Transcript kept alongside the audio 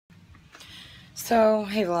So,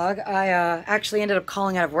 hey vlog, I actually ended up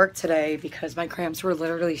calling out of work today because my cramps were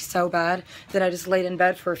literally so bad that I just laid in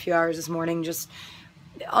bed for a few hours this morning, just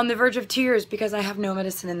on the verge of tears because I have no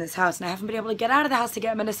medicine in this house and I haven't been able to get out of the house to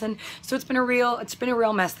get medicine. So it's been a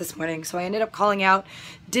real mess this morning. So I ended up calling out,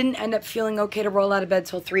 didn't end up feeling okay to roll out of bed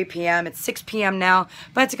till 3 p.m. It's 6 p.m. now.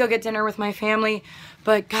 About to go get dinner with my family.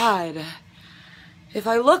 But God, if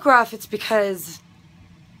I look rough, it's because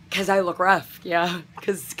I look rough, yeah,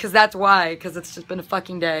 because that's why, because it's just been a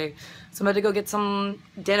fucking day. So I'm about to go get some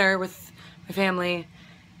dinner with my family,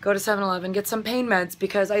 go to 7-Eleven, get some pain meds,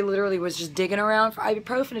 because I literally was just digging around for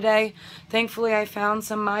ibuprofen today. Thankfully, I found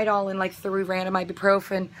some Midol and like 3 random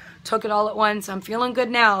ibuprofen, took it all at once. I'm feeling good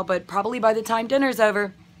now, but probably by the time dinner's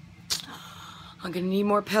over, I'm gonna need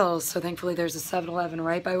more pills. So thankfully there's a 7-Eleven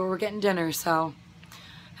right by where we're getting dinner, so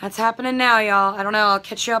that's happening now, y'all. I don't know, I'll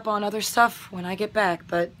catch you up on other stuff when I get back,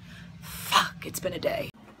 but fuck, it's been a day.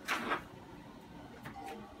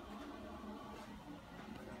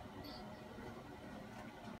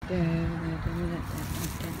 It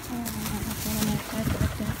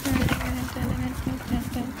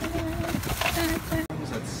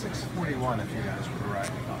was at 6:41 if you guys were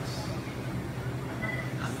riding us.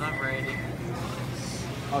 I'm not ready.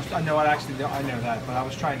 I know that, but I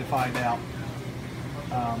was trying to find out.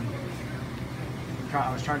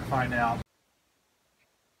 I was trying to find out.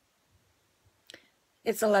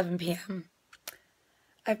 It's 11 p.m.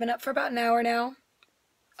 I've been up for about an hour now.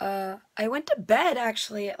 I went to bed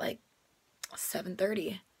actually at like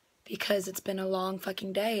 7:30 because it's been a long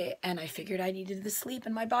fucking day and I figured I needed the sleep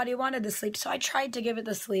and my body wanted the sleep, so I tried to give it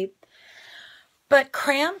the sleep. But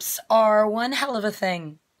cramps are one hell of a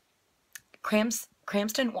thing. Cramps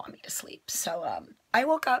didn't want me to sleep, so I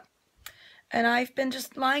woke up and I've been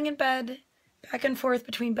just lying in bed, back and forth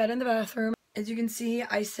between bed and the bathroom. As you can see,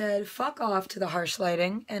 I said fuck off to the harsh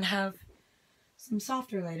lighting and have some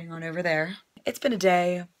softer lighting on over there. It's been a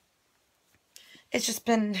day. It's just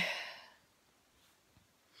been...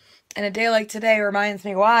 And a day like today reminds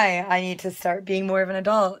me why I need to start being more of an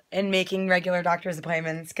adult and making regular doctor's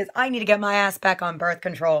appointments, because I need to get my ass back on birth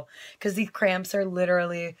control, because these cramps are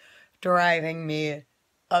literally driving me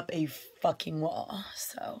up a fucking wall.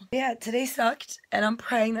 So yeah, today sucked and I'm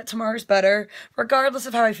praying that tomorrow's better. Regardless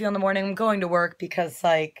of how I feel in the morning, I'm going to work because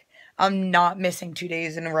like I'm not missing 2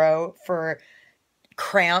 days in a row for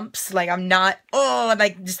cramps. Like I'm not,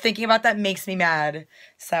 like just thinking about that makes me mad.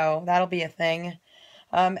 So that'll be a thing.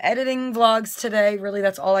 Editing vlogs today, really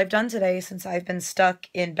that's all I've done today since I've been stuck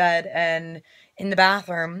in bed and in the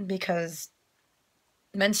bathroom because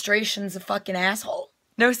menstruation's a fucking asshole.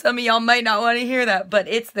 No, some of y'all might not want to hear that, but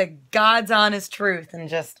it's the God's honest truth, and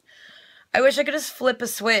just, I wish I could just flip a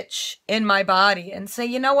switch in my body and say,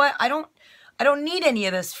 you know what, I don't need any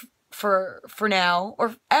of this for now,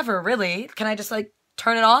 or ever, really. Can I just, like,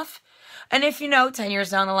 turn it off? And if, 10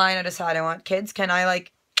 years down the line I decide I want kids, can I,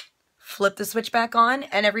 like, flip the switch back on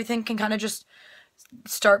and everything can kind of just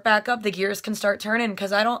start back up, the gears can start turning,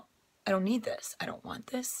 because I don't need this. I don't want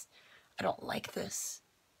this. I don't like this.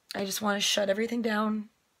 I just want to shut everything down.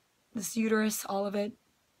 This uterus, all of it.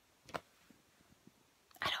 I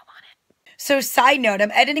don't want it. So side note,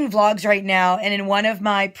 I'm editing vlogs right now, and in one of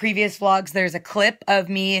my previous vlogs, there's a clip of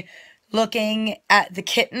me looking at the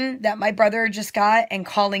kitten that my brother just got and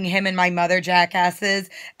calling him and my mother jackasses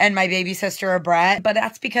and my baby sister a brat. But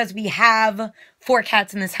that's because we have 4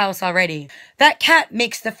 cats in this house already. That cat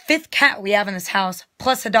makes the 5th cat we have in this house,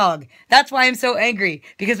 plus a dog. That's why I'm so angry,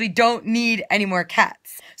 because we don't need any more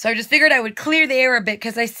cats. So I just figured I would clear the air a bit,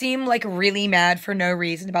 because I seem like really mad for no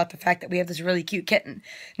reason about the fact that we have this really cute kitten.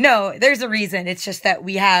 No, there's a reason. It's just that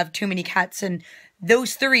we have too many cats, and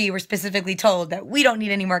those 3 were specifically told that we don't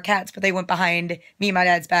need any more cats, but they went behind me and my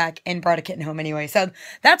dad's back and brought a kitten home anyway. So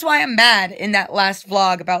that's why I'm mad in that last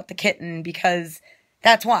vlog about the kitten, because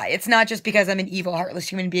that's why. It's not just because I'm an evil, heartless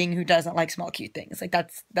human being who doesn't like small, cute things. Like,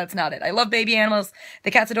 that's not it. I love baby animals.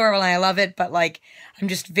 The cat's adorable and I love it, but, like, I'm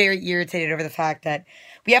just very irritated over the fact that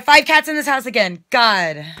we have 5 cats in this house again.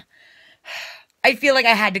 God. I feel like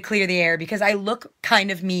I had to clear the air because I look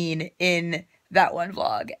kind of mean in that one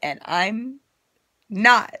vlog, and I'm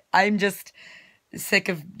not. I'm just sick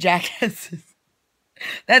of jackasses.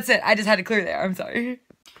 That's it. I just had to clear there. I'm sorry.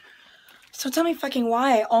 So tell me fucking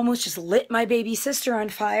why I almost just lit my baby sister on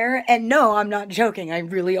fire. And no, I'm not joking. I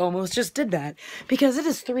really almost just did that. Because it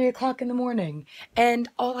is 3 o'clock in the morning. And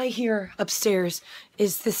all I hear upstairs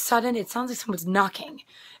is this sudden, it sounds like someone's knocking.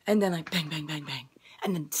 And then like bang, bang, bang, bang.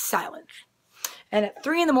 And then silence. And at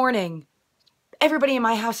 3 in the morning, everybody in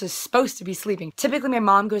my house is supposed to be sleeping. Typically, my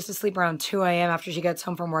mom goes to sleep around 2 a.m. after she gets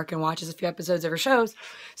home from work and watches a few episodes of her shows.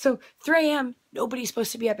 So 3 a.m., nobody's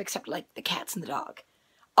supposed to be up except like the cats and the dog.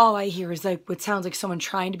 All I hear is like what sounds like someone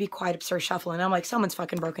trying to be quiet upstairs shuffling. I'm like, someone's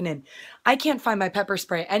fucking broken in. I can't find my pepper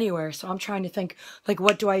spray anywhere, so I'm trying to think, like,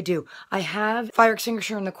 what do I do? I have fire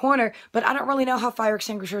extinguisher in the corner, but I don't really know how fire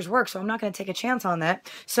extinguishers work, so I'm not going to take a chance on that.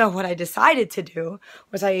 So what I decided to do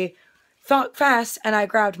was I thought fast and I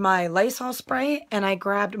grabbed my Lysol spray and I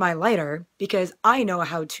grabbed my lighter because I know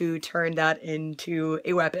how to turn that into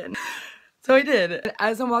a weapon. So I did.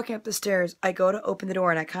 As I'm walking up the stairs, I go to open the door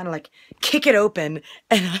and I kind of like kick it open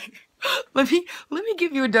and let me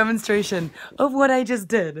give you a demonstration of what I just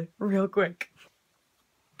did real quick.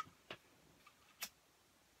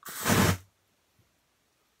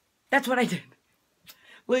 That's what I did.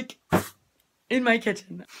 Like, in my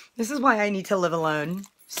kitchen. This is why I need to live alone.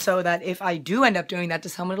 So that if I do end up doing that to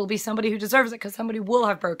someone, it'll be somebody who deserves it because somebody will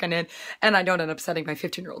have broken in and I don't end up setting my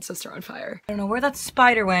 15-year-old sister on fire. I don't know where that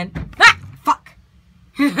spider went. Ah! Fuck!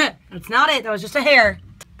 That's not it. That was just a hair.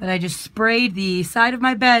 But I just sprayed the side of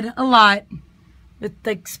my bed a lot with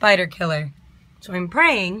the spider killer. So I'm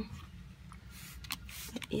praying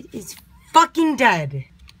that it is fucking dead.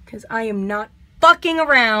 Because I am not fucking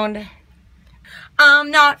around. I'm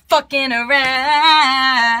not fucking around.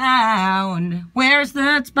 Where's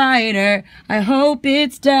that spider? I hope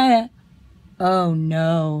it's dead. Oh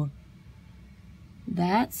no.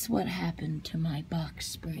 That's what happened to my box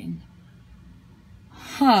spring.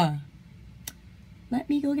 Huh. Let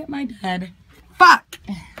me go get my dad. Fuck!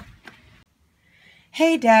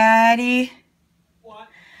 Hey, Daddy. What?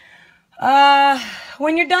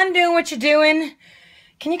 When you're done doing what you're doing,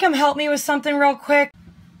 can you come help me with something real quick?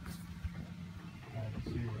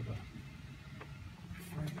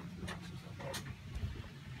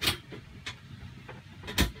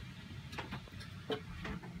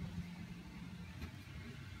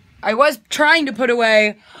 I was trying to put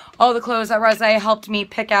away all the clothes that rahze helped me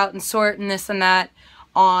pick out and sort and this and that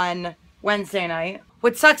on Wednesday night.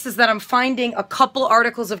 What sucks is that I'm finding a couple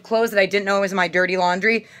articles of clothes that I didn't know was in my dirty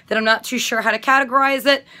laundry that I'm not too sure how to categorize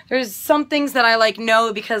it. There's some things that I like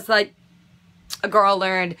know because like a girl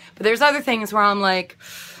learned, but there's other things where I'm like,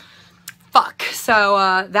 fuck.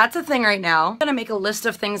 So that's a thing right now. I'm gonna make a list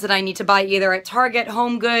of things that I need to buy either at Target,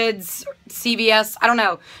 Home Goods, CVS, I don't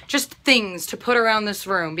know, just things to put around this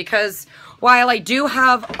room because while I do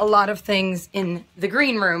have a lot of things in the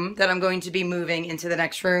green room that I'm going to be moving into the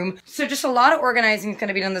next room, so just a lot of organizing is going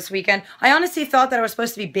to be done this weekend. I honestly thought that I was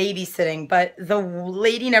supposed to be babysitting, but the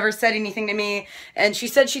lady never said anything to me, and she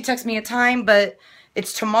said she'd text me a time, but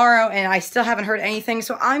it's tomorrow and I still haven't heard anything,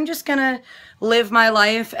 so I'm just gonna live my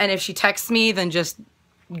life, and if she texts me, then just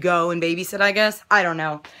go and babysit, I guess. I don't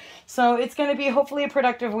know. So it's gonna be hopefully a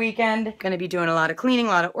productive weekend. Gonna be doing a lot of cleaning, a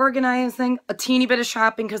lot of organizing, a teeny bit of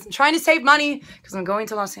shopping because I'm trying to save money because I'm going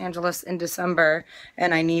to Los Angeles in December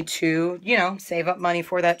and I need to, you know, save up money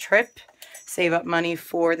for that trip, save up money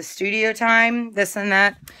for the studio time, this and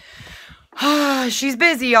that. She's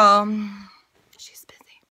busy, y'all.